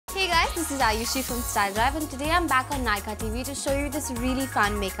guys, this is Aayushi from Style Drive and today I'm back on Nykaa TV to show you this really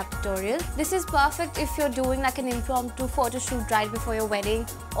fun makeup tutorial. This is perfect if you're doing like an impromptu photo shoot right before your wedding,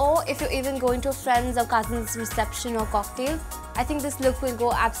 or if you're even going to a friend's or cousin's reception or cocktail. I think this look will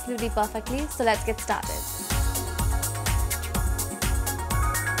go absolutely perfectly, so let's get started.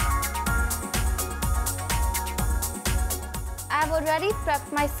 I've already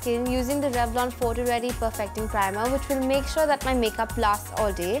prepped my skin using the Revlon Photo Ready Perfecting Primer, which will make sure that my makeup lasts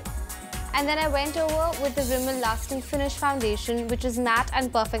all day. And then I went over with the Rimmel Lasting Finish Foundation, which is matte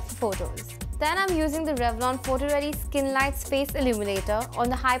and perfect for photos. Then I'm using the Revlon Photo Ready Skin Lights Face Illuminator on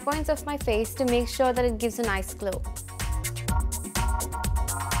the high points of my face to make sure that it gives a nice glow.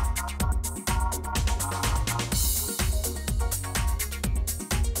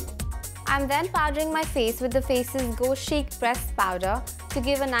 I'm then powdering my face with the Face's Go Chic Pressed Powder to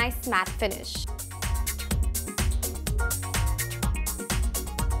give a nice matte finish.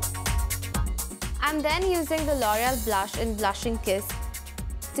 I'm then using the L'Oreal Blush in Blushing Kiss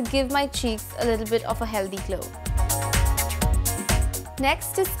to give my cheeks a little bit of a healthy glow.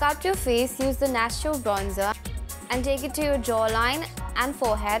 Next, to sculpt your face, use the Natural Bronzer and take it to your jawline and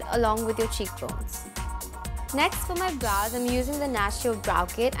forehead along with your cheekbones. Next, for my brows, I'm using the Natural Brow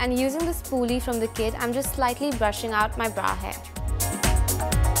Kit, and using the spoolie from the kit, I'm just slightly brushing out my brow hair.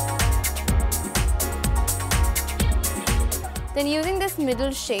 Then using this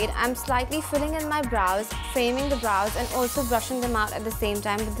middle shade, I'm slightly filling in my brows, framing the brows and also brushing them out at the same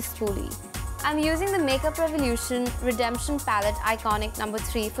time with the spoolie. I'm using the Makeup Revolution Redemption Palette Iconic No.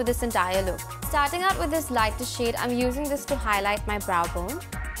 3 for this entire look. Starting out with this lighter shade, I'm using this to highlight my brow bone.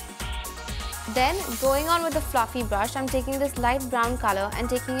 Then, going on with a fluffy brush, I'm taking this light brown color and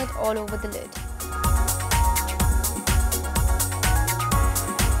taking it all over the lid.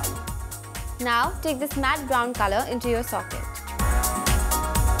 Now, take this matte brown color into your socket.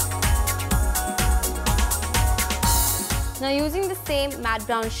 Now, using the same matte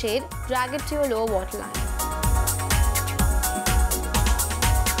brown shade, drag it to your lower waterline.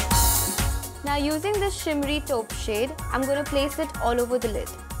 Now, using this shimmery taupe shade, I'm going to place it all over the lid.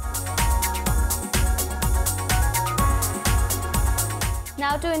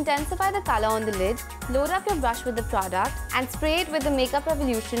 Now, to intensify the color on the lid, load up your brush with the product and spray it with the Makeup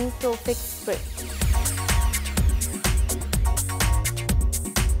Revolution Pro Fix Spray.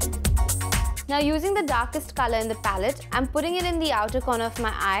 Now, using the darkest color in the palette, I'm putting it in the outer corner of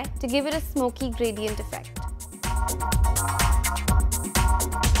my eye to give it a smoky gradient effect.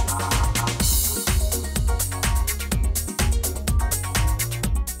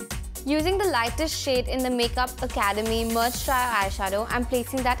 Using the lightest shade in the Makeup Academy Merge Trio eyeshadow, I'm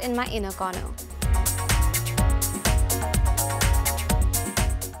placing that in my inner corner.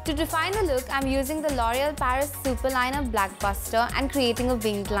 To define the look, I'm using the L'Oreal Paris Superliner Black Buster and creating a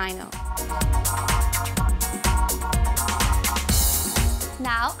winged liner.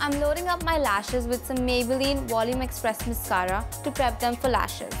 Now, I'm loading up my lashes with some Maybelline Volume Express Mascara to prep them for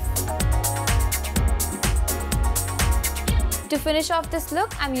lashes. To finish off this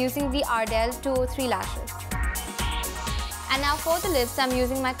look, I'm using the Ardell 203 lashes. And now for the lips, I'm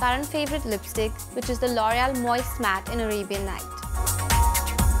using my current favorite lipstick, which is the L'Oreal Moist Matte in Arabian Night.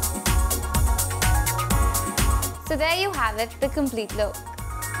 So there you have it, the complete look.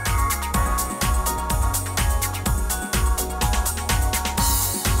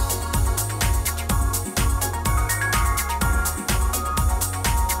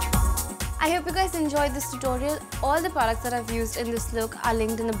 I hope you guys enjoyed this tutorial. All the products that I've used in this look are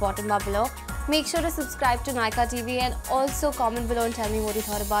linked in the bottom bar below. Make sure to subscribe to Nykaa TV and also comment below and tell me what you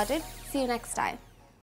thought about it. See you next time.